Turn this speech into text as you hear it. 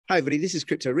Hi, everybody. This is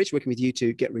Crypto Rich, working with you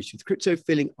to get rich with crypto,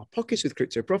 filling our pockets with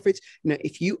crypto profits. Now,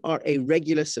 if you are a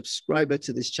regular subscriber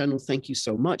to this channel, thank you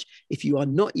so much. If you are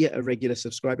not yet a regular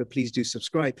subscriber, please do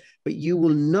subscribe. But you will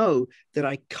know that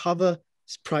I cover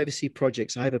privacy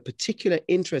projects. I have a particular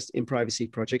interest in privacy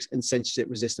projects and censorship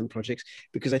resistant projects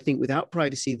because I think without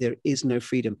privacy, there is no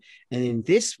freedom. And in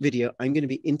this video, I'm going to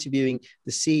be interviewing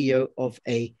the CEO of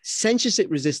a censorship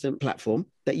resistant platform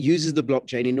that uses the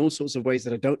blockchain in all sorts of ways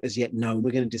that I don't as yet know.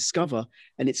 We're going to discover,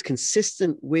 and it's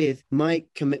consistent with my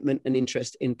commitment and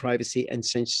interest in privacy and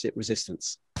censorship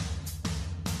resistance.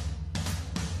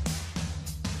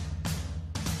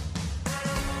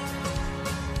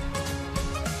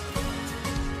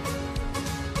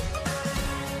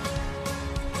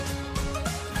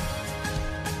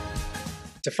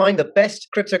 To find the best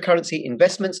cryptocurrency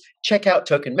investments, check out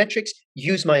Token Metrics.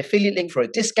 Use my affiliate link for a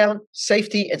discount.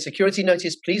 Safety and security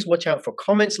notice, please watch out for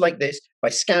comments like this by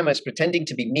scammers pretending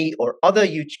to be me or other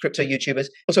crypto YouTubers.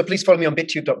 Also, please follow me on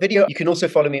bittube.video. You can also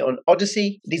follow me on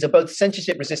Odyssey. These are both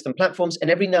censorship-resistant platforms, and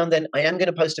every now and then I am going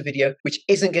to post a video which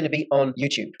isn't going to be on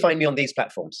YouTube. Find me on these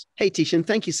platforms. Hey, Tieshun,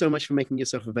 thank you so much for making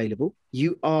yourself available.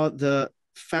 You are the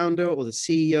founder or the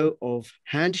CEO of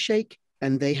Handshake,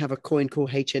 and they have a coin called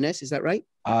HNS. Is that right?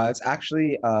 It's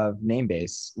actually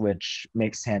Namebase, which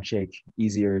makes Handshake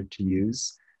easier to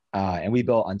use. And we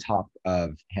built on top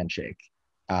of Handshake.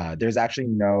 There's actually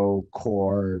no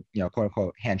core, quote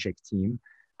unquote, Handshake team.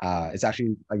 It's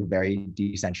actually like a very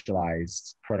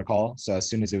decentralized protocol. So as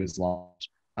soon as it was launched,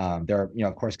 there are,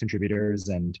 of course, contributors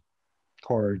and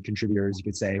core contributors, you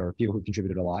could say, or people who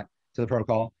contributed a lot to the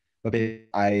protocol. But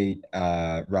I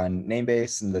run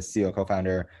Namebase and the CEO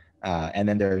co-founder. And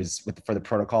then there's for the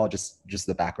protocol, just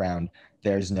the background,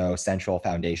 there's no central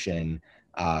foundation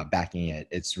backing it.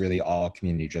 It's really all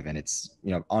community driven. It's,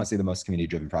 honestly, the most community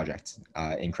driven project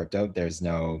in crypto. There's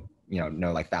no,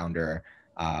 no like founder,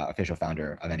 official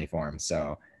founder of any form.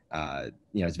 So,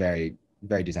 it's very,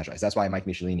 very decentralized. That's why Mike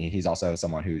Michelini, he's also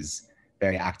someone who's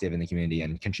very active in the community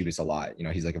and contributes a lot.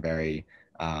 He's like a very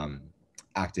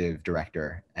active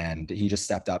director, and he just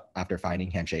stepped up after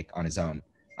finding Handshake on his own.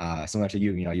 Similar to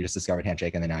you, you just discovered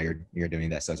Handshake, and then now you're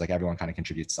doing this. So it's like everyone kind of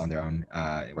contributes on their own,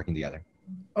 working together.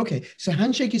 Okay, so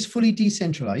Handshake is fully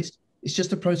decentralized. It's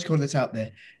just a protocol that's out there,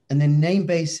 and then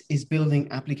Namebase is building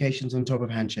applications on top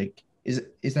of Handshake. Is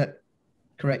that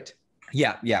correct?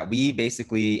 Yeah. We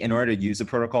basically, in order to use the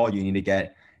protocol, you need to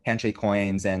get Handshake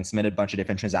coins and submit a bunch of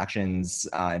different transactions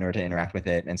in order to interact with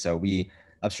it. And so we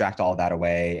abstract all of that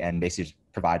away and basically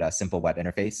provide a simple web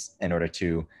interface in order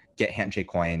to get Handshake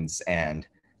coins and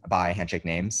buy Handshake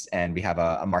names. And we have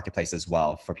a marketplace as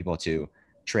well for people to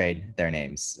trade their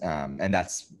names. And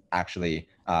that's actually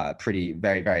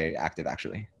very, very active,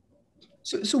 actually.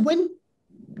 So when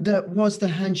was the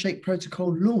Handshake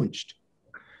protocol launched?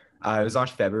 It was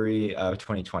launched February of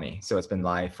 2020. So it's been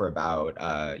live for about,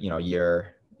 a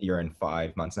year and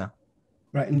 5 months now.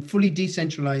 Right, and fully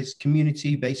decentralized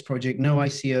community-based project, no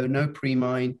ICO, no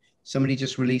pre-mine, somebody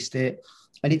just released it.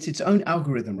 And it's its own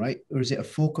algorithm, right? Or is it a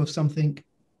fork of something?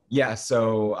 Yeah,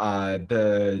 so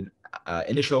the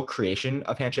initial creation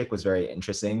of Handshake was very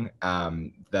interesting.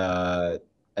 The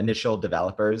initial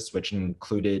developers, which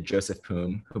included Joseph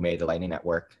Poon, who made the Lightning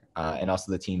Network, and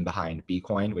also the team behind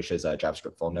Bcoin, which is a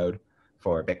JavaScript full node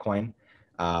for Bitcoin.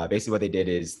 Basically what they did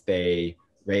is they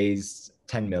raised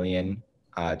 $10 million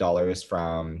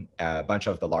from a bunch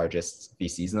of the largest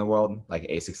VCs in the world, like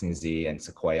A16Z and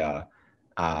Sequoia,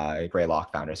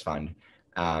 Greylock Founders Fund.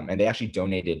 And they actually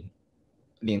donated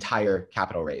the entire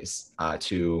capital raise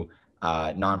to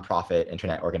nonprofit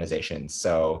internet organizations.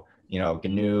 So,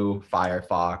 GNU,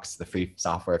 Firefox, the Free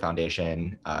Software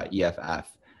Foundation,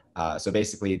 EFF. So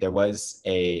basically, there was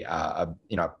a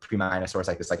pre-mine source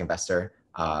like this, like investor,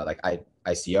 like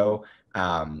ICO,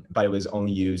 but it was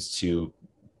only used to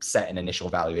set an initial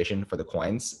valuation for the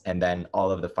coins, and then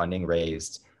all of the funding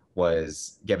raised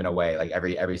was given away. Like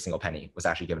every single penny was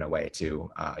actually given away to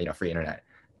free internet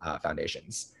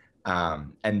foundations.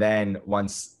 And then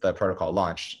once the protocol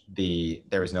launched,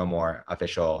 there was no more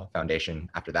official foundation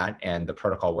after that. And the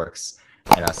protocol works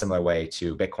in a similar way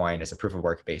to Bitcoin. It's a proof of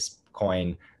work based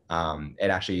coin. It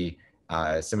actually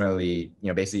similarly,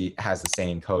 basically has the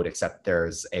same code, except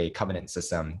there's a covenant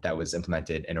system that was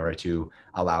implemented in order to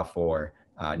allow for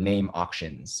name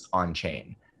auctions on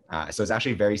chain. So it's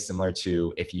actually very similar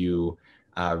to if you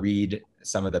read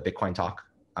some of the Bitcoin Talk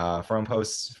forum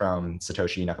posts from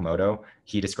Satoshi Nakamoto.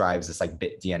 He describes this like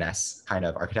BitDNS kind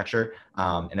of architecture,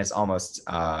 and it's almost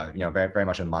very, very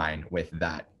much in line with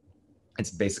that. It's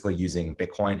basically using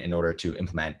Bitcoin in order to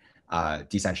implement a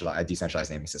decentralized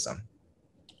naming system.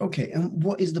 Okay, and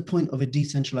what is the point of a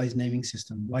decentralized naming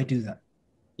system? Why do that?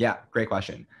 Yeah, great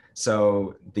question.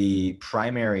 So the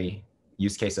primary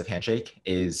use case of Handshake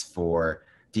is for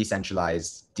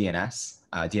decentralized DNS.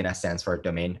 DNS stands for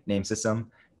domain name system,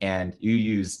 and you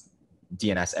use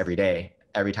DNS every day,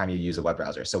 every time you use a web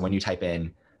browser. So when you type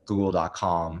in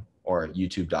google.com or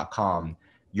youtube.com,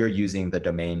 you're using the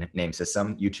domain name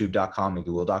system. youtube.com and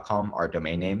google.com are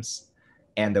domain names.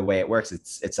 And the way it works,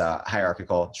 it's a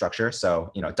hierarchical structure.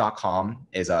 So, .com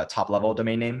is a top level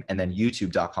domain name, and then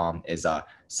youtube.com is a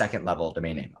second level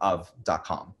domain name of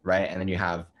 .com, right? And then you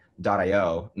have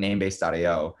 .io,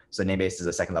 namebase.io. So namebase is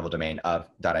a second level domain of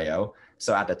 .io.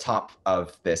 So at the top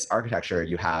of this architecture,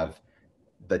 you have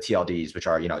the TLDs, which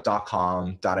are,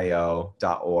 .com, .io,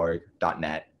 .org,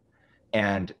 .net.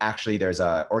 And actually there's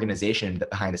an organization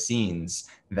behind the scenes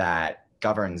that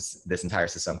governs this entire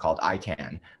system called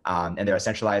ICANN. And they're a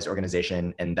centralized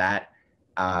organization, and that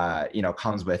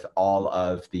comes with all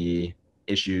of the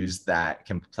issues that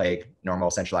can plague normal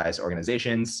centralized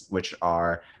organizations, which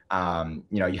are,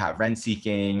 you have rent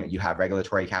seeking, you have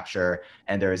regulatory capture,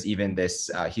 and there's even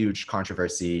this huge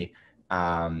controversy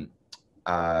very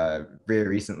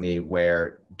recently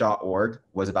where .org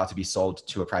was about to be sold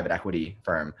to a private equity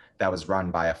firm that was run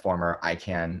by a former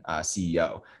ICANN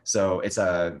CEO. So it's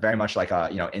a very much like a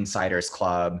insiders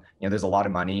club. There's a lot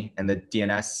of money, and the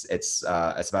DNS it's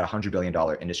about $100 billion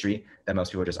industry that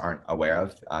most people just aren't aware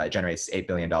of. It generates $8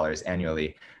 billion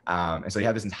annually, and so you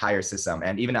have this entire system.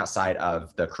 And even outside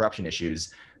of the corruption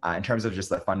issues, in terms of just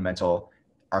the fundamental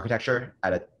architecture,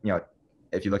 at a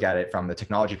if you look at it from the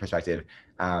technology perspective,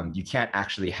 you can't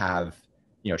actually have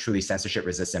truly censorship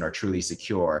resistant or truly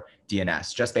secure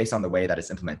DNS just based on the way that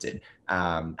it's implemented.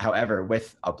 However,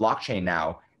 with a blockchain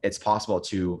now, it's possible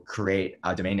to create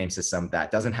a domain name system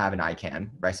that doesn't have an ICANN,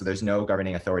 right? So there's no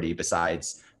governing authority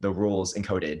besides the rules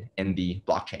encoded in the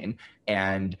blockchain.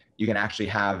 And you can actually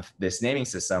have this naming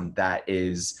system that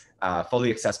is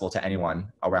fully accessible to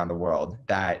anyone around the world,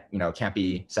 that can't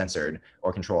be censored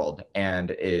or controlled,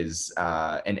 and is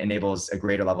and enables a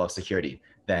greater level of security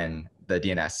than the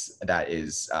DNS that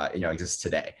is exists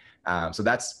today. So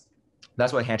that's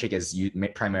what Handshake is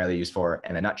primarily used for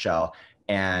in a nutshell.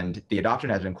 And the adoption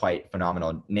has been quite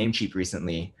phenomenal. Namecheap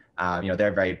recently, they're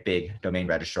a very big domain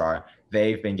registrar.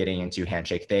 They've been getting into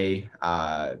Handshake. They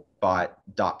bought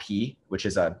 .p, which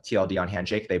is a TLD on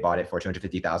Handshake. They bought it for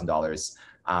 $250,000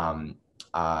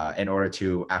 in order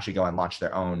to actually go and launch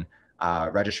their own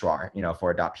registrar,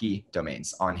 for .p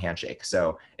domains on Handshake.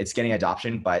 So it's getting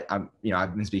adoption, but I've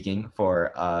been speaking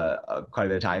for quite a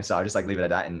bit of time, so I'll just leave it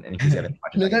at that. And in case you have any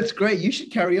questions. No, that's great. You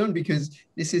should carry on, because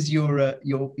this is your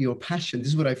passion. This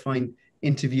is what I find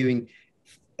interviewing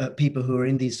people who are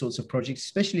in these sorts of projects,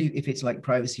 especially if it's like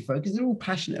privacy focused. They're all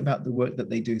passionate about the work that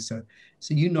they do. So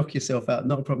you knock yourself out,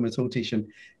 not a problem at all, Tieshun.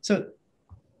 So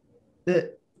so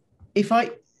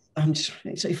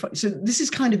this is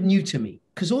kind of new to me,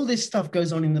 because all this stuff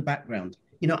goes on in the background.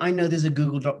 I know there's a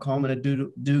google.com and a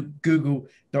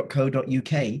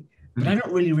google.co.uk, but I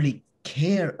don't really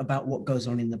care about what goes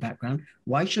on in the background.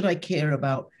 Why should I care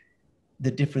about the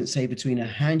difference, say, between a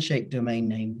Handshake domain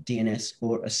name DNS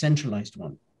or a centralized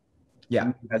one?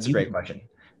 Yeah, that's a great question.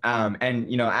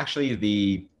 And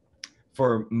actually,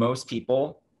 for most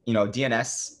people,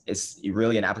 DNS is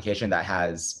really an application that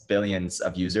has billions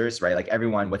of users, right? Like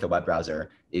everyone with a web browser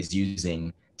is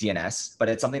using DNS, but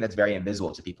it's something that's very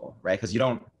invisible to people, right? Because you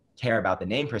don't care about the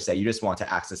name per se. You just want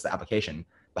to access the application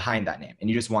behind that name, and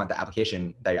you just want the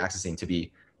application that you're accessing to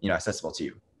be, accessible to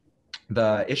you.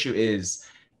 The issue is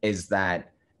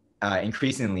that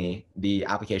increasingly the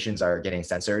applications are getting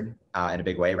censored in a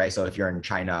big way, right? So if you're in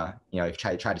China, if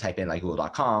you try to type in like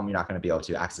google.com, you're not going to be able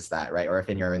to access that, right? Or if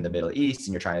you're in the Middle East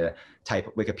and you're trying to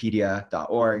type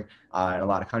wikipedia.org, in a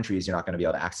lot of countries, you're not going to be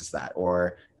able to access that.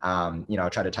 Or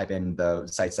try to type in the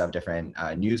sites of different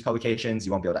news publications,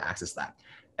 you won't be able to access that.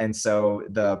 And so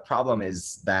the problem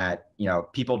is that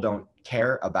people don't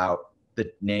care about the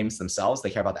names themselves, they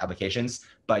care about the applications,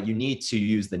 but you need to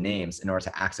use the names in order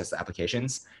to access the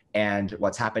applications. And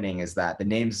what's happening is that the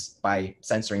names, by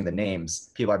censoring the names,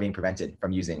 people are being prevented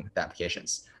from using the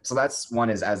applications. So that's one,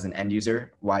 is as an end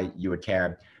user, why you would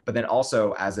care. But then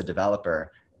also as a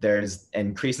developer, there's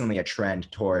increasingly a trend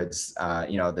towards,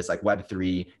 this like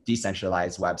Web3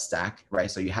 decentralized web stack, right?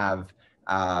 So you have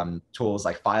tools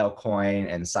like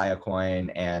Filecoin and Siacoin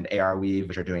and Arweave,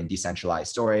 which are doing decentralized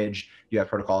storage. You have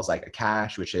protocols like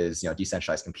Akash, which is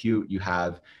decentralized compute. You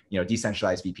have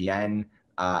decentralized VPN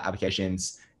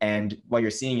applications, and what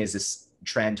you're seeing is this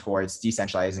trend towards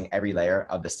decentralizing every layer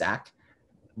of the stack.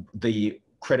 The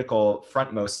critical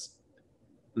frontmost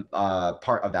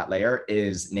part of that layer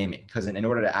is naming, because in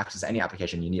order to access any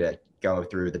application, you need to go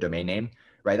through the domain name,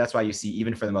 right? That's why you see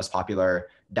even for the most popular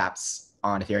dApps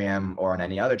on Ethereum or on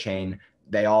any other chain,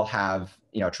 they all have,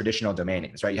 you know, traditional domain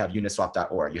names, right? You have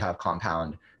uniswap.org, you have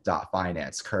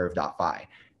compound.finance, curve.fi.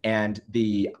 And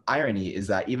the irony is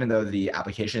that even though the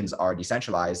applications are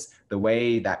decentralized, the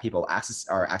way that people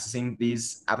are accessing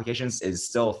these applications is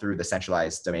still through the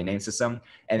centralized domain name system.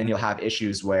 And then you'll have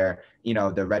issues where, you know,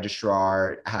 the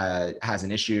registrar has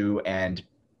an issue and,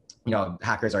 you know,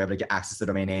 hackers are able to get access to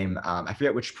the domain name. I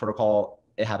forget which protocol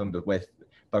it happened with,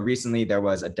 but recently there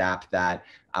was a dApp that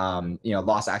you know,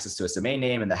 lost access to its domain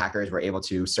name, and the hackers were able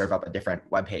to serve up a different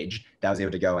web page that was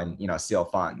able to go and, you know, steal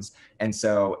funds. And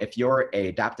so if you're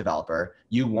a dApp developer,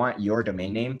 you want your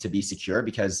domain name to be secure,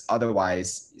 because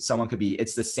otherwise someone could be,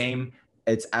 it's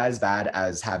as bad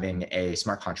as having a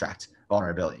smart contract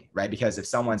vulnerability, right? Because if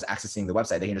someone's accessing the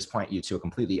website, they can just point you to a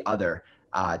completely other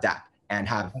dApp and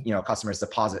have, you know, customers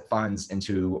deposit funds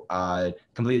into a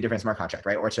completely different smart contract,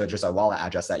 right? Or to just a wallet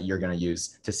address that you're going to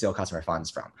use to steal customer funds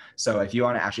from. So if you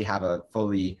want to actually have a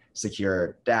fully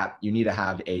secure dApp, you need to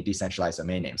have a decentralized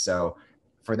domain name. So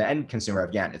for the end consumer,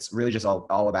 again, it's really just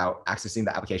all about accessing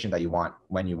the application that you want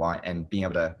when you want and being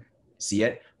able to see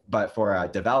it. But for a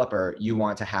developer, you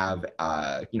want to have,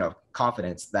 you know,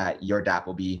 confidence that your dApp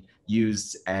will be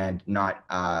used and not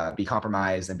be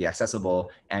compromised and be accessible.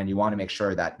 And you want to make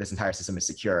sure that this entire system is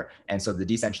secure. And so the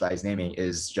decentralized naming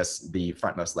is just the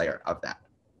frontmost layer of that.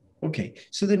 Okay,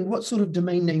 so then what sort of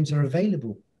domain names are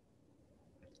available?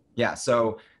 Yeah,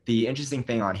 so the interesting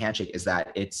thing on Handshake is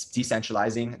that it's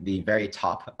decentralizing the very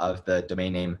top of the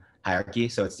domain name hierarchy.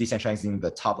 So it's decentralizing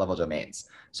the top level domains.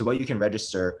 So what you can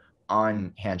register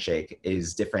on Handshake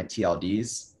is different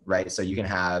TLDs, right? So you can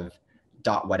have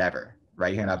 .whatever,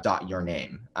 right? You can have .your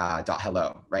name,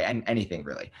 .hello, right? And anything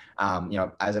really. You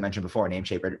know, as I mentioned before,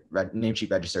 Namecheap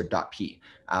registered .p.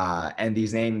 And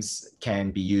these names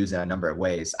can be used in a number of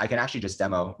ways. I can actually just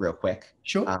demo real quick.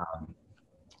 Sure.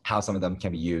 How some of them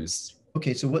can be used.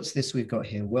 Okay, so what's this we've got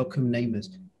here? Welcome neighbors.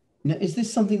 Now, is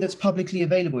this something that's publicly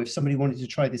available if somebody wanted to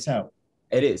try this out?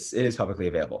 It is publicly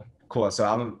available. Cool.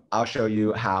 So I'll show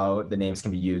you how the names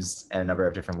can be used in a number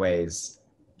of different ways.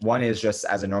 One is just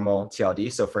as a normal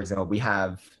TLD. So for example, we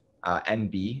have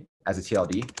NB as a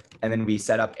TLD, and then we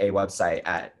set up a website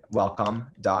at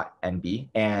welcome.nb,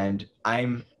 and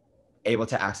I'm able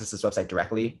to access this website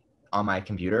directly on my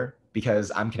computer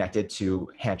because I'm connected to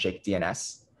Handshake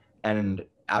DNS. And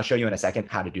I'll show you in a second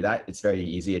how to do that. It's very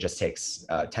easy. It just takes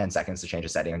 10 seconds to change a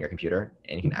setting on your computer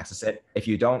and you can access it. If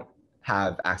you don't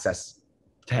have access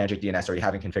to Handshake DNS or you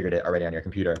haven't configured it already on your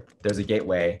computer, there's a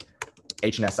gateway,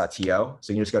 hns.to. So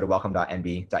you can just go to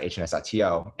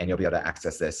welcome.nb.hns.to and you'll be able to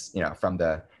access this, you know, from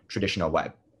the traditional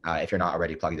web if you're not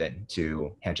already plugged in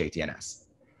to Handshake DNS.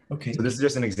 Okay. So this is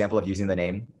just an example of using the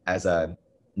name as a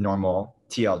normal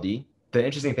TLD. The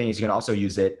interesting thing is you can also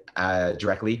use it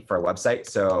directly for a website.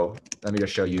 So let me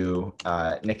just show you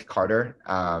Nick Carter.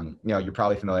 You know, you're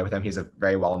probably familiar with him. He's a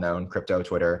very well-known crypto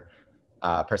Twitter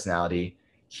personality.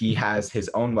 He has his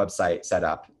own website set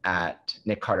up at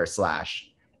Nick Carter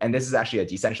 / and this is actually a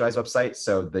decentralized website.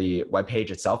 So the web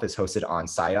page itself is hosted on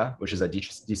Saya, which is a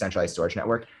decentralized storage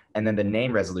network. And then the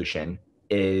name resolution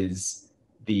is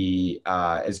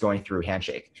going through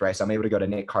Handshake, right? So I'm able to go to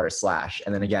Nick Carter /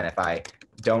 and then again, if I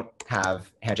don't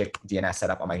have Handshake DNS set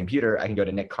up on my computer, I can go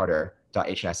to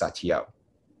nickcarter.hns.to.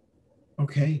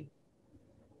 Okay.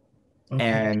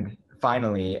 And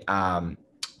finally,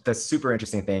 the super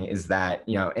interesting thing is that,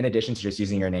 you know, in addition to just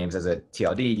using your names as a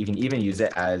TLD, you can even use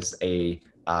it as a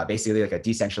basically like a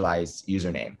decentralized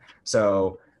username.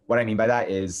 So what I mean by that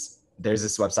is there's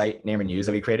this website, Name and News,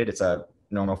 that we created. It's a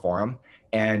normal forum.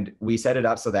 And we set it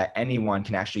up so that anyone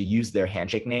can actually use their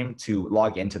Handshake name to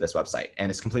log into this website. And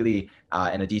it's completely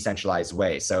in a decentralized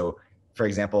way. So for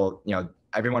example, you know,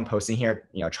 everyone posting here,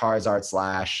 you know, Charizard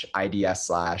 / IDS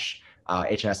 /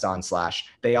 HNS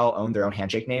 / they all own their own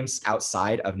Handshake names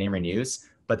outside of Name or News,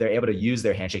 but they're able to use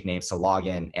their Handshake names to log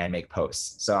in and make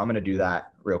posts. So I'm going to do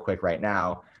that real quick right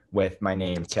now with my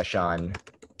name,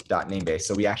 Tieshun.namebase.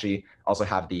 So we actually also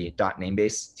have the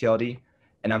 .namebase TLD,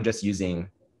 and I'm just using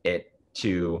it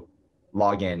to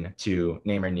log in to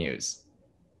Name or News.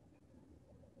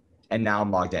 And now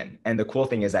I'm logged in. And the cool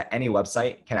thing is that any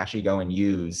website can actually go and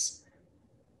use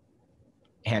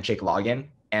Handshake login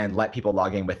and let people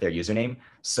log in with their username.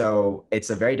 So it's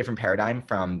a very different paradigm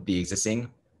from the existing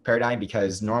paradigm,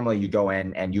 because normally you go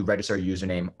in and you register your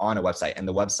username on a website and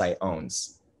the website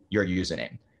owns your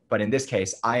username. But in this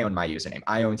case, I own my username.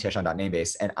 I own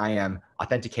Tieshun.namebase, and I am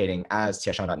authenticating as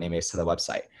Tieshun.namebase to the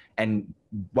website. And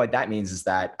what that means is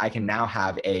that I can now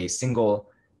have a single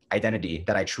identity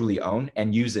that I truly own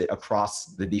and use it across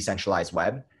the decentralized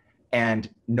web. And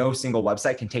no single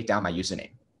website can take down my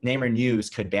username. Namer News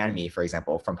could ban me, for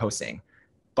example, from posting,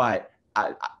 but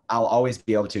I'll always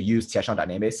be able to use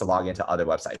Tieshun.namebase to log into other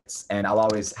websites. And I'll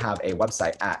always have a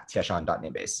website at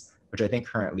Tieshun.namebase, which I think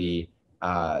currently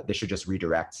this should just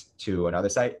redirect to another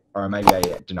site, or maybe I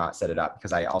do not set it up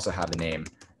because I also have the name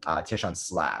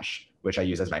Tieshun/, which I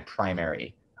use as my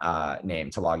primary name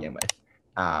to log in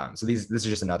with. So this is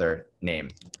just another name.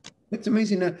 That's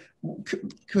amazing. Now,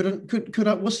 could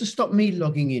I, what's to stop me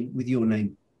logging in with your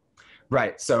name?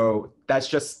 Right. So that's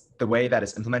just the way that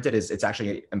it's implemented. Is it's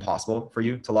actually impossible for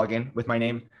you to log in with my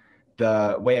name.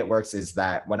 The way it works is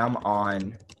that when I'm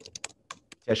on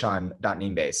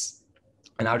Tieshun.namebase,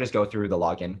 and I'll just go through the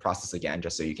login process again,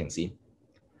 just so you can see.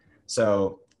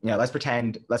 So, let's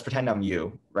pretend I'm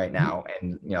you right now,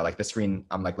 and like the screen,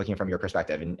 I'm like looking from your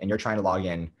perspective, and you're trying to log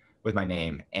in with my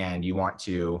name, and you want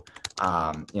to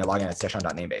log in as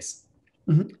Tieshun.namebase.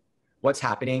 What's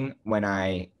happening when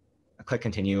I click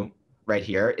continue right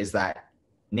here is that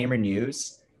Namer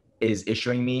News is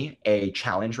issuing me a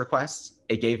challenge request.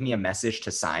 It gave me a message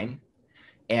to sign,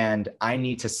 and I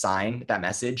need to sign that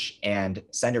message and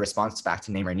send a response back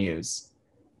to Namer News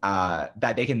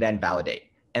that they can then validate.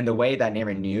 And the way that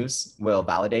Namer News will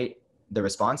validate the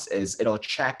response is it'll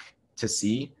check to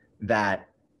see that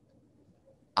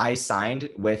I signed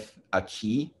with a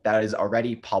key that is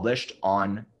already published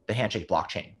on the Handshake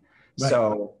blockchain. Right.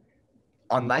 So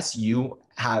unless you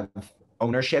have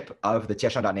ownership of the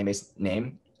Tieshun.namebase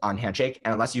name on Handshake,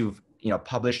 and unless you've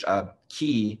published a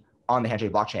key on the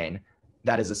Handshake blockchain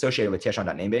that is associated with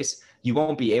Tieshun.namebase, you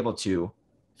won't be able to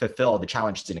fulfill the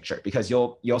challenge signature because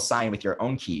you'll sign with your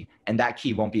own key, and that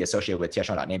key won't be associated with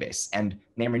Tieshun.namebase. And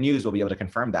Namer News will be able to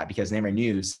confirm that because Namer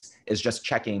News is just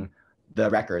checking the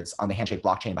records on the Handshake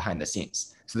blockchain behind the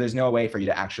scenes. So there's no way for you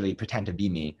to actually pretend to be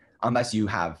me unless you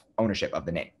have ownership of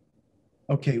the name.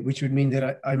 Okay, which would mean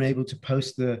that I'm able to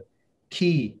post the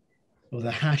key or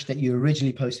the hash that you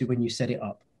originally posted when you set it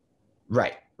up.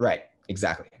 Right,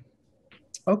 exactly.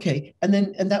 Okay, and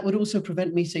that would also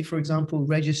prevent me, say, for example,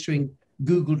 registering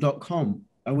google.com.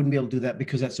 I wouldn't be able to do that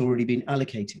because that's already been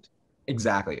allocated.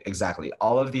 Exactly.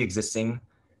 All of the existing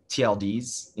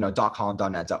TLDs, .com,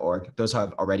 .net, .org, those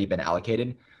have already been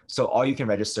allocated. So all you can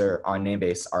register on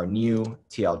Namebase are new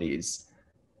TLDs.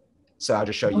 So I'll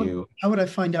just show you. How would I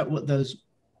find out what those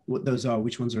are,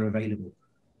 which ones are available?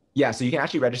 Yeah, so you can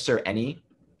actually register any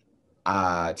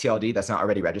TLD that's not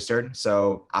already registered.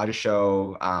 So I'll just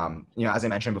show, as I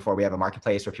mentioned before, we have a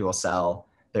marketplace where people sell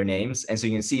their names. And so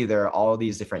you can see there are all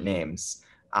these different names,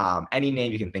 any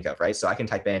name you can think of, right? So I can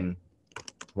type in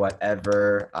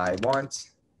whatever I want.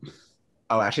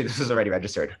 Oh, actually, this is already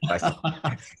registered. But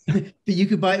you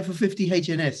could buy it for 50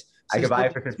 HNS. So I could buy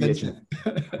it for 50 HNS.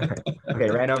 Okay,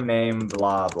 random name,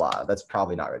 blah, blah. That's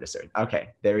probably not registered. Okay,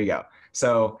 there we go.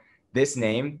 So this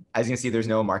name, as you can see, there's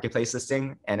no marketplace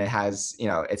listing, and it has,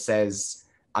 it says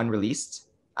unreleased.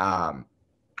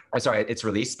 Sorry, it's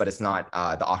released, but it's not,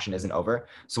 the auction isn't over.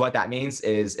 So what that means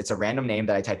is it's a random name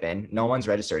that I type in. No one's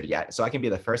registered yet. So I can be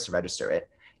the first to register it.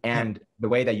 And the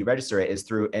way that you register it is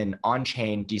through an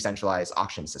on-chain decentralized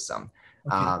auction system.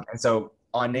 Okay. And so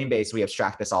on Namebase, we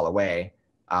abstract this all away,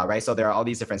 right? So there are all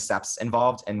these different steps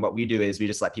involved. And what we do is we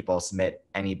just let people submit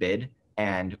any bid,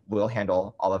 and we'll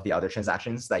handle all of the other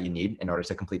transactions that you need in order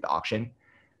to complete the auction.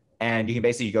 And you can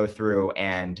basically go through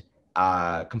and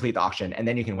complete the auction, and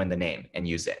then you can win the name and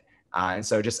use it. And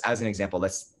so just as an example,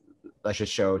 let's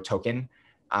just show token.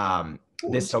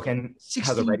 This token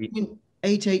has already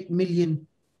 88 million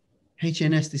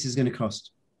HNS this is going to cost.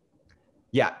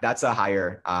 Yeah, that's a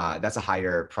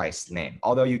higher price name.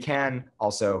 Although you can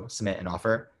also submit an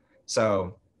offer.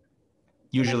 So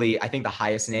usually, I think the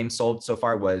highest name sold so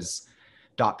far was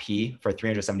 .p for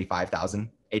 375,000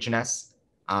 HNS.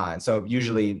 And so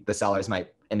usually the sellers might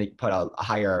put a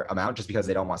higher amount just because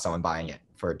they don't want someone buying it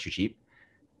for too cheap.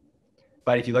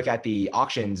 But if you look at the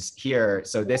auctions here,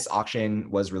 so this auction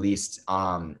was released,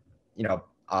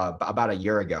 about a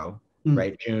year ago,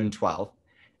 right? June 12th.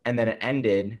 And then it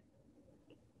ended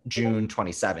June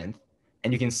 27th.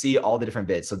 And you can see all the different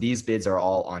bids. So these bids are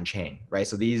all on chain, right?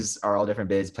 So these are all different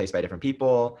bids placed by different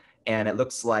people. And it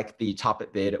looks like the top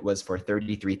bid was for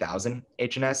 33,000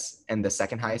 HNS, and the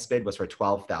second highest bid was for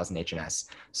 12,000 HNS.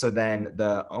 So then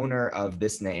the owner of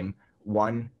this name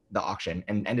won the auction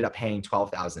and ended up paying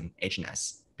 12,000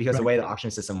 HNS, because the way the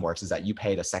auction system works is that you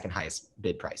pay the second highest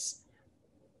bid price.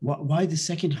 Why the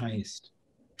second highest?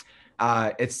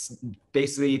 It's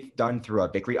basically done through a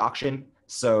Bickery auction.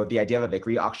 So the idea of a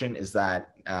Victory auction is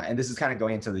that, and this is kind of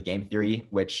going into the game theory,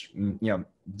 which,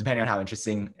 depending on how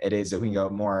interesting it is, we can go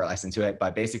more or less into it.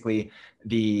 But basically,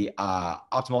 the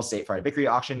optimal state for a Victory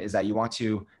auction is that you want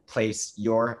to place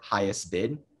your highest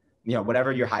bid,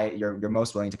 whatever you're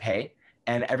most willing to pay,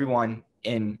 and everyone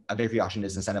in a Victory auction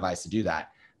is incentivized to do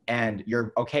that. And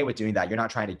you're okay with doing that. You're not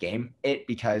trying to game it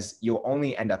because you'll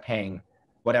only end up paying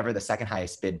whatever the second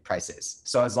highest bid price is.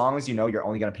 So as long as you're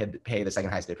only going to pay the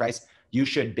second highest bid price, you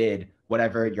should bid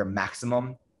whatever your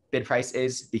maximum bid price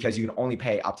is, because you can only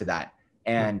pay up to that.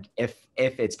 And if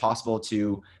it's possible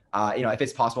to, if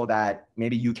it's possible that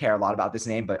maybe you care a lot about this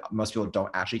name, but most people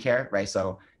don't actually care, right?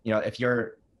 So, if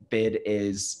your bid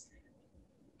is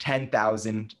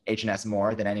 10,000 HNS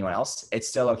more than anyone else, it's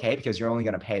still okay because you're only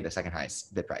going to pay the second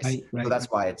highest bid price. Right. So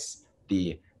that's why it's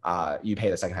you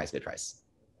pay the second highest bid price.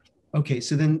 Okay,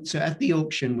 so at the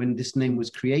auction, when this name was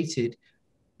created,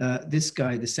 this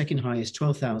guy, the second highest,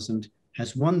 12,000,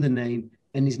 has won the name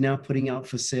and is now putting out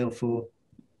for sale for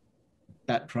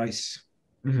that price.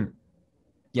 Mm-hmm.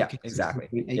 Yeah, okay, exactly.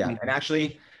 Yeah, and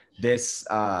actually, this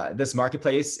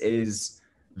marketplace is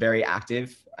very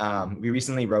active. We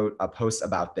recently wrote a post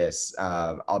about this.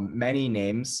 Many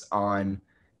names on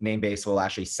Namebase will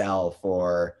actually sell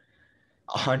for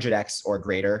 100x or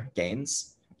greater gains.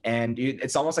 And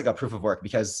it's almost like a proof of work,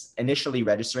 because initially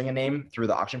registering a name through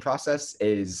the auction process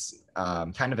is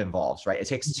kind of involved, right? It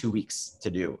takes 2 weeks to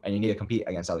do, and you need to compete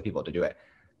against other people to do it.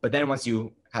 But then once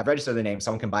you have registered the name,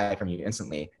 someone can buy it from you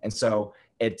instantly. And so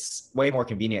it's way more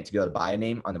convenient to be able to buy a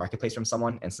name on the marketplace from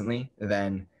someone instantly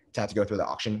than to have to go through the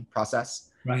auction process.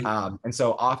 Right. And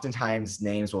so oftentimes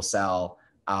names will sell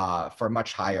for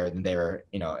much higher than they were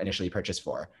initially purchased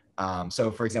for.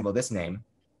 So for example, this name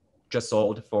just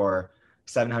sold for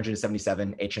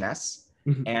 777 HNS,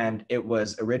 and it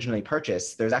was originally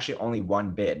purchased. There's actually only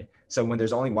one bid. So when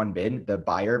there's only one bid, the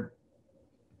buyer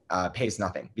pays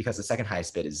nothing because the second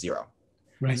highest bid is 0.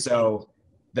 Right. So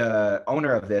the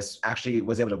owner of this actually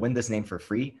was able to win this name for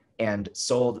free and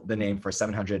sold the name for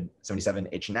 777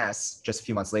 HNS just a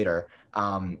few months later.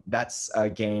 That's a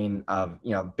gain of,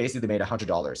 basically they made $100,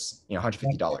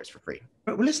 $150 for free.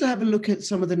 Right, well, let's have a look at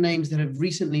some of the names that have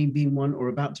recently been won or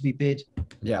about to be bid.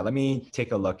 Yeah, let me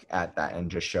take a look at that and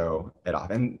just show it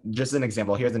off. And just an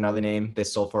example, here's another name.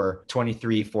 This sold for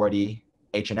 2340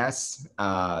 HNS,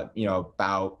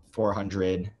 about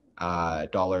 $400.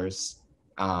 $400,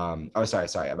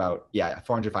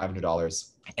 $500.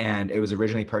 And it was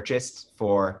originally purchased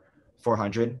for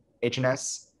 400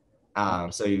 HNS.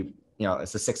 So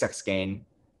it's a 6x gain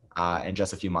in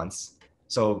just a few months.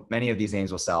 So many of these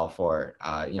names will sell for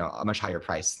a much higher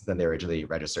price than they originally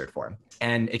registered for.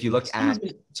 And if you look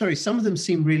some of them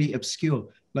seem really obscure.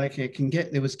 Like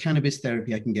there was cannabis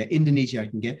therapy I can get, Indonesia I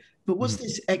can get, but what's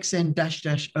this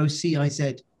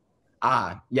XN-OCIZ?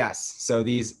 Yes. So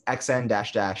these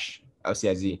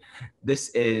XN-OCIZ, this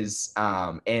is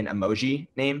an emoji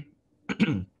name.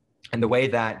 And the way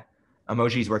that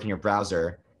emojis work in your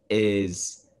browser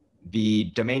is the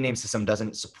domain name system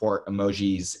doesn't support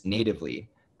emojis natively,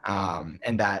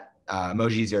 and that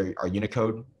emojis are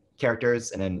Unicode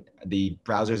characters, and then the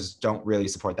browsers don't really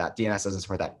support that. DNS doesn't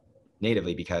support that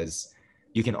natively because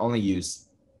you can only use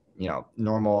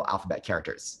normal alphabet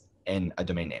characters in a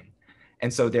domain name.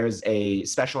 And so there's a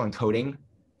special encoding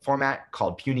format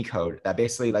called Punycode that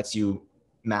basically lets you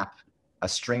map a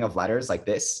string of letters like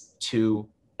this to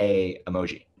a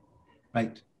emoji.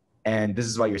 Right. And this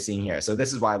is what you're seeing here. So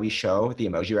this is why we show the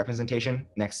emoji representation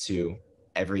next to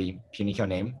every Punycode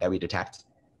name that we detect.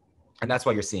 And that's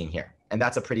what you're seeing here. And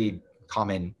that's a pretty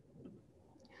common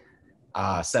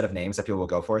set of names that people will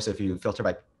go for. So if you filter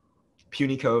by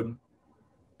Punycode, you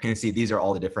can see these are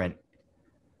all the different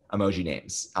emoji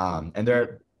names. And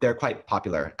they're quite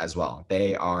popular as well.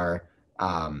 They are,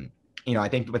 I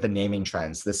think with the naming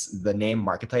trends, the name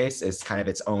marketplace is kind of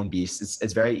its own beast.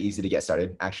 It's very easy to get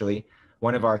started, actually.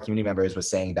 One of our community members was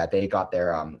saying that they got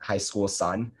their high school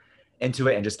son into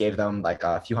it and just gave them like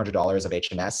a few $100s of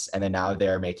HNS. And then now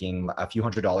they're making a few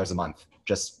 $100s a month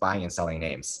just buying and selling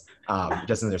names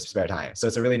just in their spare time. So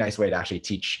it's a really nice way to actually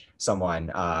teach someone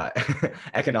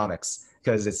economics,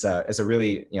 because it's a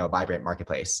really vibrant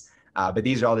marketplace. But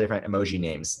these are all the different emoji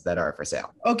names that are for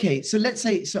sale. Okay, so let's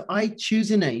say, I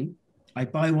choose a name, I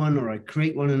buy one or I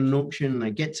create one in an auction and I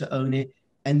get to own it.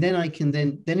 And then I can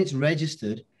then it's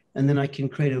registered. And then I can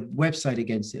create a website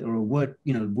against it, or a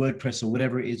WordPress or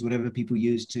whatever it is, whatever people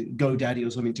use, to GoDaddy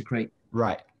or something to create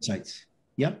sites.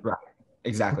 Yeah. Right.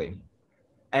 Exactly.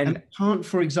 And I can't,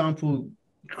 for example,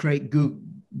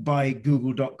 buy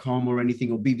Google.com or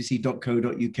anything, or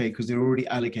BBC.co.uk, because they're already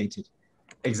allocated.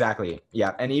 Exactly.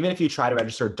 Yeah. And even if you try to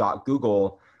register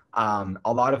 .google,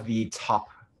 a lot of the top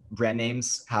brand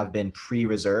names have been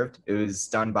pre-reserved. It was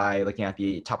done by looking at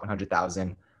the top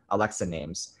 100,000 Alexa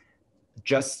names,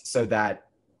 just so that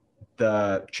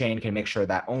the chain can make sure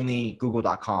that only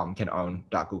google.com can own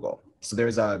 .google. So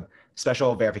there's a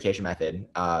special verification method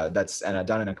that's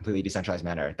done in a completely decentralized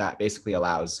manner that basically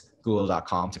allows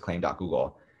google.com to claim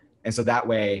 .google. And so that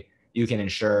way you can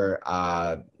ensure,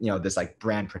 this like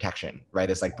brand protection, right?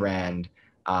 This like brand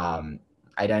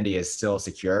identity is still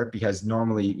secure, because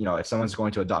normally, if someone's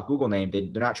going to a .google name,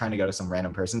 they're not trying to go to some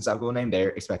random person's .google name. They're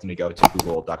expecting to go to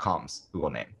google.com's Google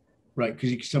name. Right,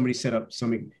 because somebody set up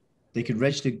something, they could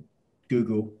register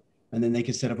Google, and then they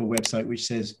could set up a website which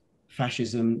says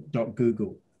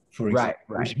fascism.google, for example,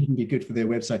 right. which wouldn't be good for their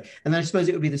website. And I suppose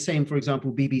it would be the same, for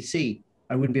example, BBC.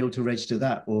 I wouldn't be able to register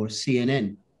that, or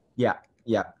CNN. Yeah,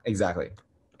 exactly.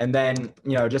 And then,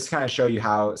 just to kind of show you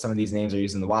how some of these names are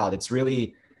used in the wild, it's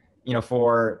really,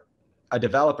 for a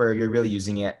developer, you're really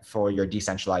using it for your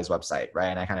decentralized website, right?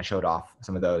 And I kind of showed off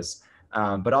some of those.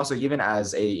 But also, even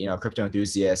as a crypto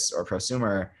enthusiast or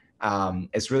prosumer,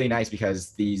 it's really nice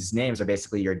because these names are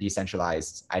basically your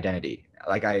decentralized identity.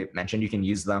 Like I mentioned, you can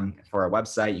use them for a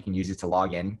website. You can use it to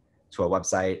log in to a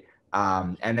website.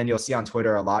 And then you'll see on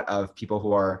Twitter, a lot of people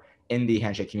who are in the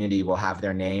Handshake community will have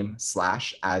their name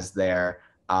 / as their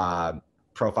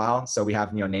profile. So we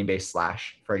have, namebase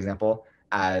 /, for example,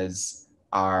 as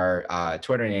our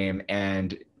Twitter name.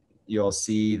 And you'll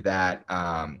see that,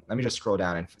 let me just scroll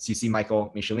down, and so you see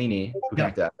Michael Michelini, who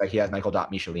connected us, he has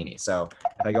Michael.Michelini. So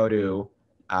if I go to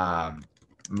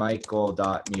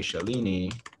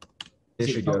Michael.Michelini, this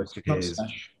should go to his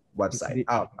website.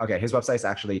 Oh, okay. His website's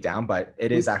actually down, but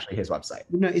it is actually his website.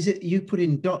 No, is it, you put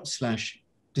in /?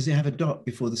 Does it have a dot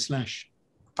before the slash?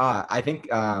 I think,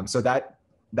 so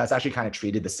that's actually kind of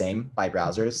treated the same by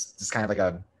browsers. It's kind of like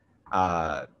a,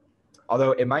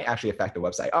 although it might actually affect the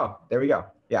website. Oh, there we go.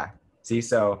 Yeah. See,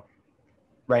 so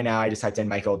right now I just typed in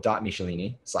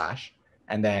Michael.Michelini /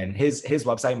 and then his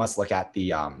website must look at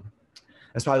the,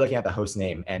 it's probably looking at the host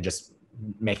name and just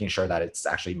making sure that it's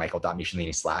actually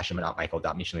Michael.Michelini / and not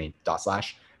Michael.Michelini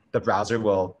 / The browser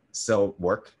will still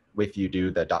work if you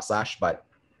do the /, but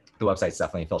the website's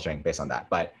definitely filtering based on that.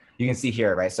 But you can see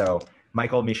here, right? So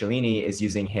Michael Michelini is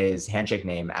using his Handshake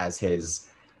name as his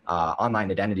online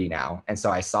identity now. And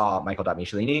so I saw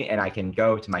Michael.Michelini, and I can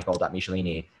go to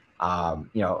Michael.Michelini,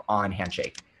 on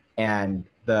Handshake. And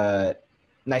the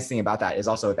nice thing about that is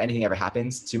also, if anything ever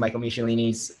happens to Michael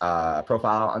Michelini's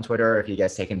profile on Twitter, if he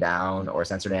gets taken down or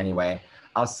censored in any way,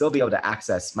 I'll still be able to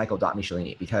access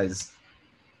Michael.Michelini because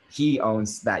he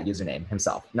owns that username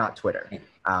himself, not Twitter.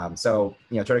 So,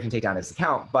 Twitter can take down his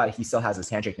account, but he still has his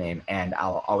Handshake name, and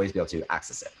I'll always be able to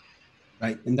access it.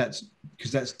 Right, and that's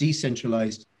because that's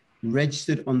decentralized,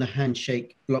 registered on the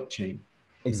Handshake blockchain.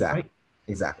 Exactly. Right?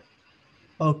 Exactly.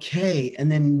 Okay,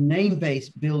 and then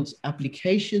Namebase builds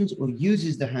applications or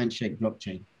uses the Handshake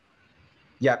blockchain.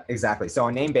 Yep, exactly. So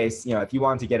on Namebase, if you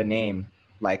want to get a name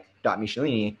like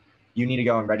 .Michelini, you need to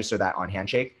go and register that on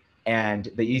Handshake. And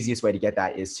the easiest way to get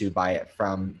that is to buy it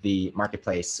from the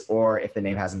marketplace, or if the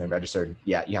name hasn't been registered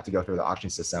yet, you have to go through the auction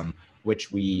system,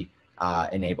 which we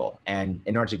enable. And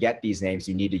in order to get these names,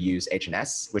 you need to use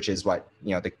HNS, which is what,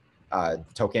 the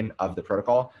token of the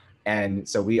protocol. And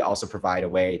so we also provide a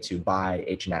way to buy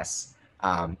HNS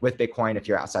with Bitcoin if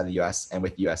you're outside the US, and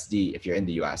with USD if you're in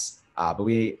the US. But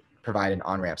we provide an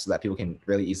on-ramp so that people can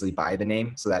really easily buy the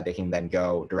name, so that they can then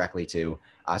go directly to,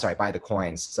 buy the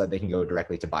coins so that they can go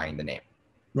directly to buying the name.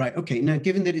 Right. Okay. Now,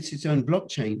 given that it's its own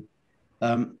blockchain,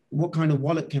 what kind of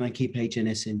wallet can I keep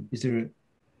HNS in? Is there a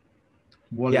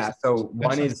wallet? Yeah. So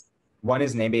one is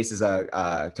Namebase is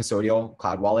a custodial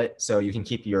cloud wallet. So you can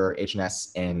keep your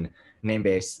HNS in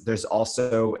Namebase. There's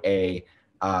also a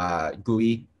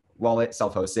GUI wallet,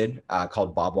 self-hosted,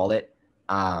 called Bob Wallet.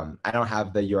 I don't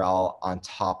have the URL on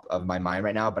top of my mind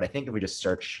right now, but I think if we just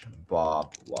search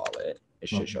Bob Wallet, it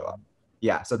should show up.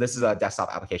 Yeah, so this is a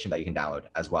desktop application that you can download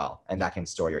as well, and that can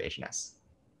store your HNS.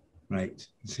 Right,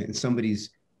 and somebody's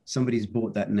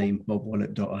bought that name,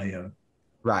 bobwallet.io.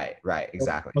 Right,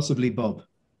 exactly. Possibly Bob.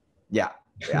 Yeah.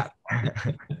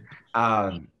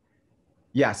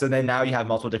 Yeah, so then now you have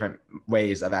multiple different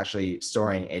ways of actually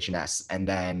storing HNS, and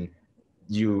then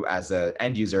you as an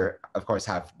end user, of course,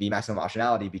 have the maximum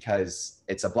optionality because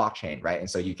it's a blockchain, right? And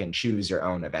so you can choose your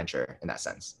own adventure in that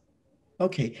sense.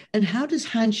 Okay, and how does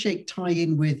Handshake tie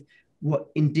in with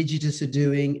what Indigenous are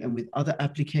doing and with other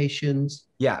applications?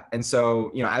 Yeah, and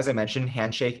so, as I mentioned,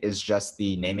 Handshake is just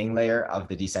the naming layer of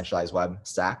the decentralized web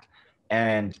stack.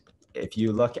 And if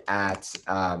you look at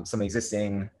some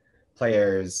existing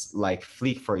players like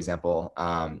Fleek, for example.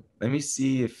 Let me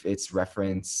see if it's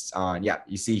referenced on, yeah,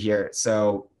 you see here.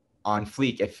 So on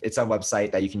Fleek, if it's a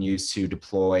website that you can use to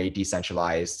deploy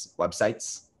decentralized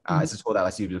websites. It's a tool that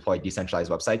lets you deploy decentralized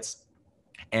websites,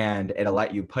 and it'll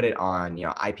let you put it on,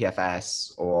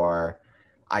 IPFS or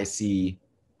IC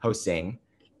hosting.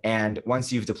 And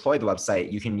once you've deployed the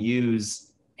website, you can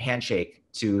use Handshake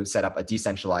to set up a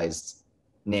decentralized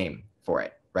name for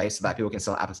it, right? So that people can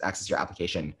still access your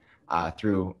application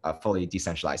through a fully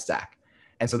decentralized stack.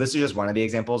 And so this is just one of the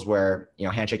examples where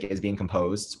Handshake is being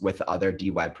composed with other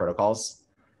DWeb protocols.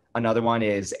 Another one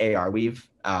is Arweave.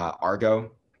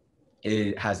 Argo,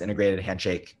 it has integrated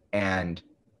Handshake, and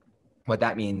what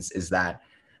that means is that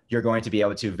you're going to be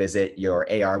able to visit your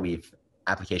Arweave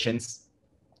applications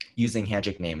using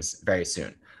Handshake names very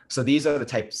soon. So these are the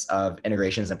types of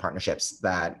integrations and partnerships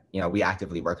that we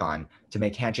actively work on to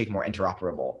make Handshake more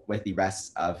interoperable with the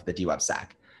rest of the DWeb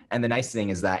stack. And the nice thing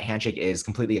is that Handshake is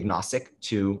completely agnostic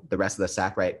to the rest of the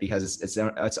stack, right? Because it's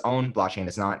its own blockchain.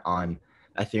 It's not on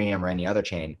Ethereum or any other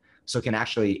chain. So it can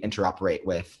actually interoperate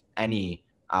with any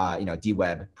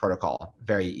DWeb protocol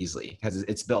very easily because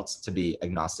it's built to be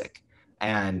agnostic.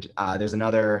 And there's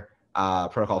another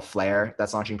protocol, Flare,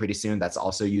 that's launching pretty soon that's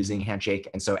also using Handshake.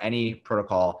 And so any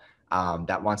protocol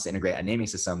that wants to integrate a naming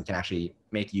system can actually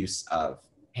make use of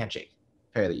Handshake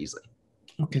fairly easily.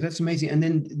 Okay, that's amazing. And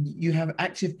then you have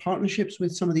active partnerships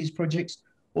with some of these projects,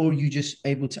 or are you just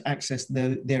able to access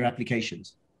their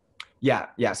applications?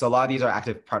 Yeah. So a lot of these are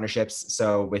active partnerships.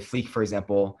 So with Fleek, for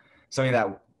example, something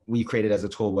that we created as a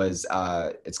tool was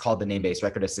it's called the Namebase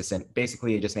Record Assistant.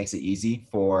 Basically, it just makes it easy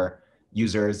for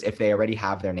users, if they already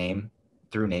have their name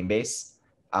through Namebase.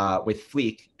 With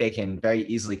Fleek, they can very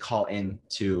easily call in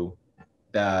to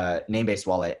the Namebase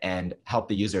wallet and help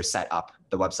the user set up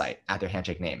the website at their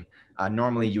Handshake name.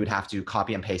 Normally, you would have to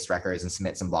copy and paste records and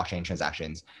submit some blockchain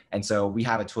transactions. And so we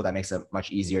have a tool that makes it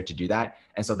much easier to do that.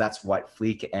 And so that's what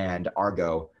Fleek and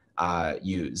Argo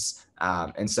use.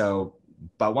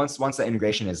 But once the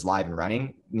integration is live and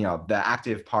running, the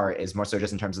active part is more so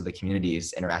just in terms of the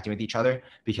communities interacting with each other,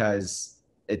 because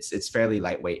it's fairly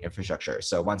lightweight infrastructure.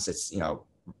 So once the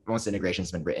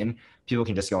integration's been written, people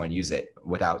can just go and use it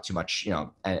without too much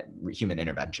human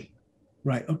intervention.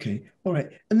 Right. Okay. All right.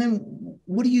 And then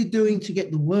what are you doing to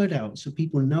get the word out so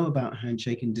people know about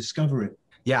Handshake and discover it?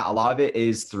 Yeah, a lot of it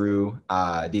is through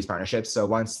these partnerships.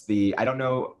 So I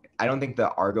don't think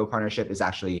the Argo partnership is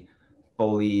actually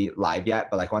fully live yet,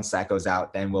 but like once that goes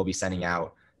out, then we'll be sending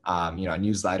out a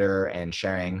newsletter and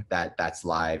sharing that's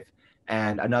live.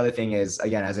 And another thing is,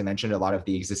 again, as I mentioned, a lot of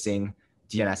the existing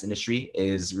DNS industry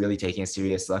is really taking a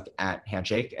serious look at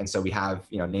Handshake. And so we have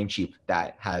Namecheap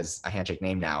that has a Handshake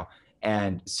name now.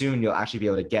 And soon you'll actually be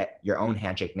able to get your own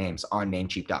Handshake names on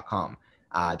namecheap.com.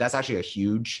 That's actually a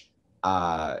huge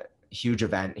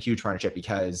event, huge partnership,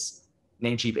 because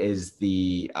Namecheap is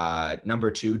the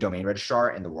 #2 domain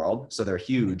registrar in the world. So they're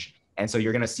huge. And so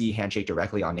you're going to see Handshake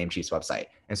directly on Namecheap's website.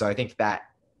 And so I think that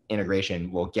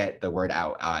integration will get the word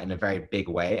out in a very big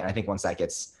way. And I think once that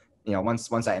gets, once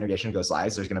that integration goes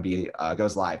live, there's going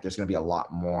to be a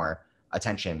lot more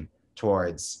attention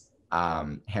towards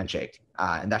Handshake.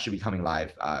 And that should be coming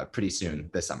live pretty soon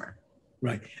this summer.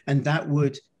 Right. And that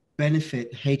would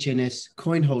benefit HNS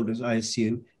coin holders, I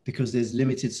assume, because there's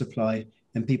limited supply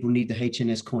and people need the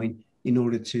HNS coin in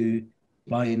order to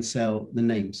buy and sell the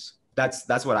names.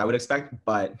 That's what I would expect,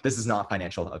 but this is not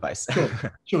financial advice.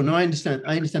 Sure. No, I understand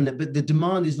that, but the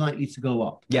demand is likely to go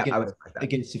up. Yeah, I would expect that.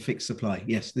 Against the fixed supply.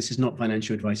 Yes, this is not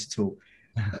financial advice at all.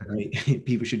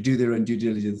 People should do their own due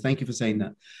diligence. Thank you for saying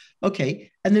that. Okay,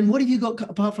 and then what have you got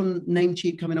apart from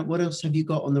Namecheap coming up? What else have you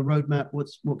got on the roadmap?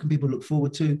 What can people look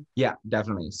forward to? Yeah,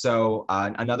 definitely. So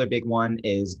another big one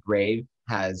is Brave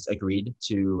has agreed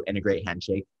to integrate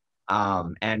Handshake.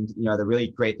 And the really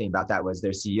great thing about that was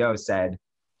their CEO said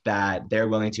that they're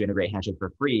willing to integrate Handshake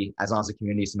for free as long as the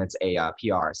community submits a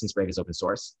PR, since Brave is open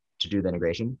source, to do the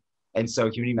integration. And so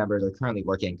community members are currently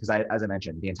working, because as I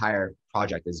mentioned, the entire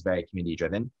project is very community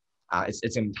driven.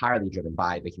 It's entirely driven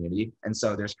by the community. And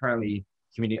so there's currently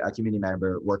a community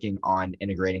member working on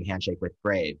integrating Handshake with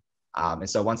Brave. And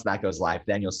so once that goes live,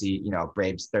 then you'll see,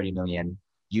 Brave's 30 million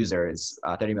users,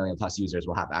 30 million plus users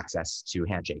will have access to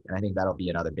Handshake. And I think that'll be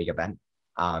another big event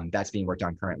that's being worked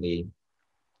on currently.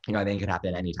 I think it could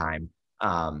happen anytime,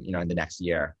 in the next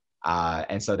year.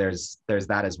 And so there's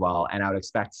that as well. And I would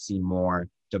expect to see more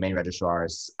domain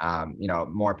registrars,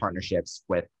 more partnerships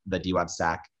with the DWeb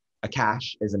stack.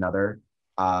 Akash is another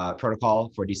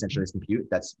protocol for decentralized compute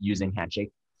that's using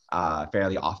Handshake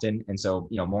fairly often. And so,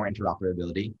 more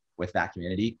interoperability with that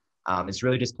community. It's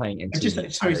really just playing into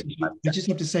I just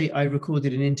have to say, I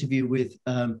recorded an interview with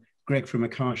Greg from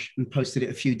Akash and posted it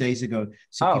a few days ago.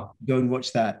 So people go and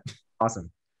watch that.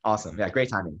 Awesome. Awesome. Yeah, great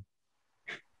timing.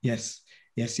 Yes.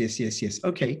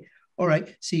 Okay. All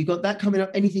right. So you got that coming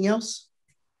up. Anything else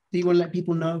that you want to let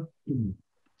people know?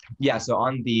 Yeah. So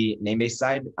on the Namebase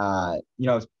side,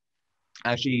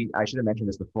 actually, I should have mentioned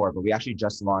this before, but we actually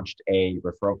just launched a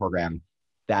referral program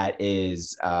that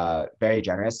is very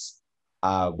generous.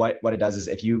 What it does is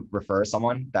if you refer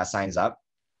someone that signs up,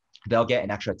 they'll get an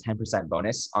extra 10%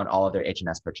 bonus on all of their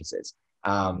HNS purchases.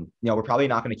 We're probably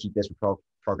not going to keep this referral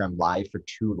program live for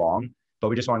too long, but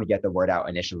we just want to get the word out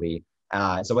initially.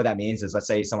 So what that means is, let's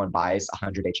say someone buys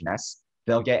 100 HNS,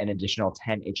 they'll get an additional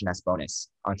 10 HNS bonus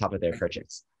on top of their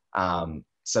purchase.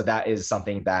 So that is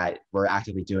something that we're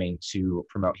actively doing to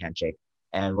promote Handshake.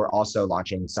 And we're also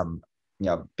launching some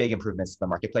big improvements to the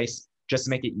marketplace just to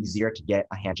make it easier to get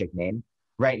a Handshake name.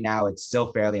 Right now, it's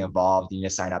still fairly involved. You need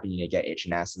to sign up and you need to get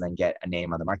HNS and then get a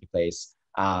name on the marketplace.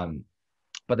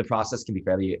 But the process can be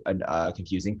fairly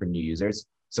confusing for new users.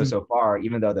 So far,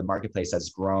 even though the marketplace has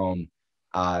grown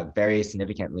very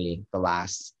significantly the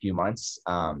last few months,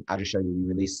 I'll just show you, we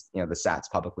released the stats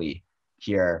publicly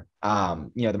here.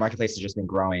 The marketplace has just been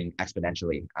growing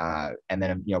exponentially. And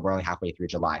then we're only halfway through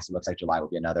July. So it looks like July will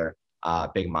be another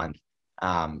big month.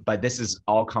 But this has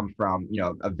all come from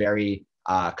a very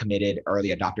committed early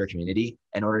adopter community.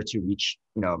 In order to reach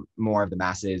more of the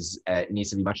masses, it needs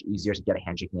to be much easier to get a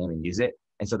Handshake name and use it.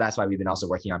 And so that's why we've been also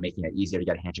working on making it easier to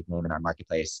get a Handshake name in our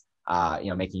marketplace.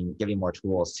 Giving more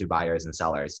tools to buyers and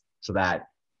sellers, so that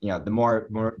the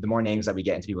more names that we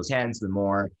get into people's hands, the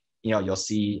more you'll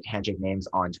see Handshake names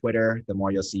on Twitter, the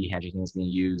more you'll see Handshake names being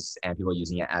used and people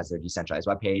using it as their decentralized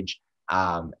webpage.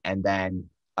 And then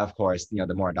of course,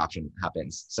 the more adoption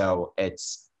happens. So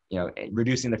it's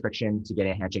reducing the friction to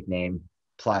getting a Handshake name,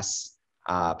 plus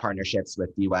partnerships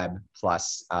with DWeb,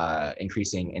 plus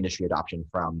increasing industry adoption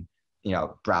from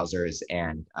browsers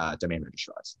and domain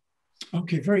registrars.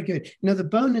 Okay, very good. Now, the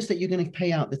bonus that you're going to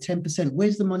pay out, the 10%,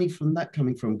 where's the money from that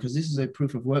coming from? Because this is a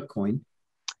proof of work coin.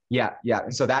 Yeah.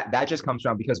 And so that just comes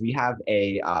from, because we have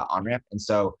a on-ramp, and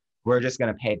so we're just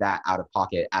going to pay that out of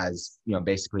pocket as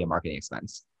basically a marketing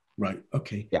expense. Right.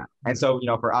 Okay. Yeah. And so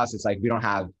for us, it's like we don't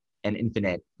have an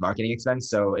infinite marketing expense,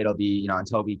 so it'll be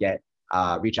until we get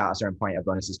reach out a certain point of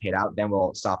bonuses paid out, then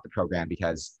we'll stop the program,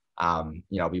 because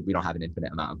we don't have an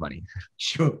infinite amount of money.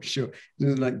 Sure. This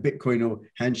is like Bitcoin or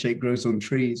Handshake grows on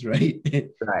trees, right?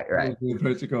 Right.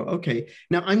 Protocol. Okay.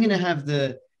 Now I'm going to have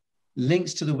the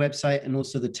links to the website and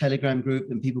also the Telegram group,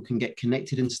 and people can get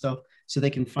connected and stuff so they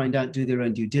can find out, do their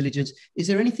own due diligence. Is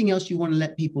there anything else you want to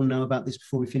let people know about this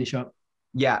before we finish up?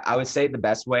 Yeah, I would say the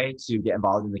best way to get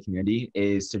involved in the community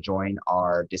is to join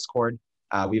our Discord.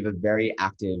 We have a very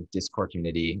active Discord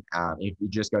community. If you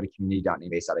just go to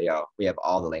community.namebase.io, we have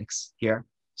all the links here.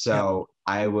 So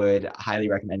I would highly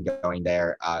recommend going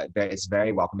there. It's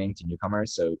very welcoming to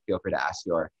newcomers, so feel free to ask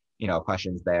your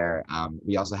questions there.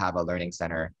 We also have a learning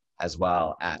center as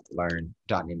well at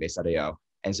learn.namebase.io.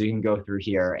 And so you can go through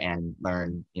here and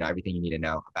learn everything you need to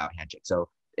know about Handshake. So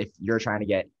if you're trying to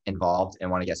get involved and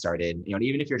want to get started,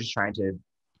 even if you're just trying to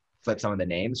flip some of the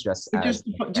names, just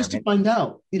to find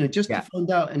out, to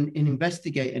find out and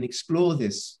investigate and explore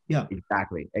this. Yeah,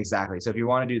 exactly. So if you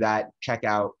want to do that, check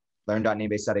out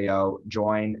learn.namebase.io,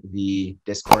 join the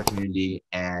Discord community,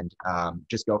 and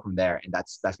just go from there. And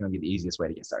that's going to be the easiest way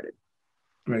to get started.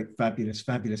 Great, fabulous.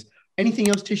 Anything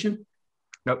else, Tieshun?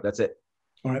 Nope, that's it.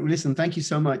 All right. Well, listen, thank you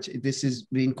so much. This has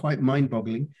been quite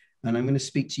mind-boggling, and I'm going to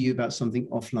speak to you about something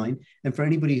offline. And for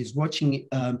anybody who's watching,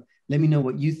 let me know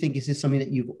what you think. Is this something that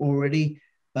you've already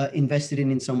invested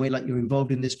in some way, like you're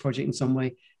involved in this project in some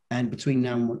way? And between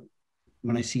now and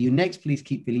when I see you next, please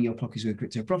keep filling your pockets with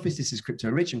crypto profits. This is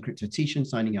Crypto Rich and Crypto Tieshun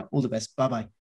signing out. All the best. Bye-bye.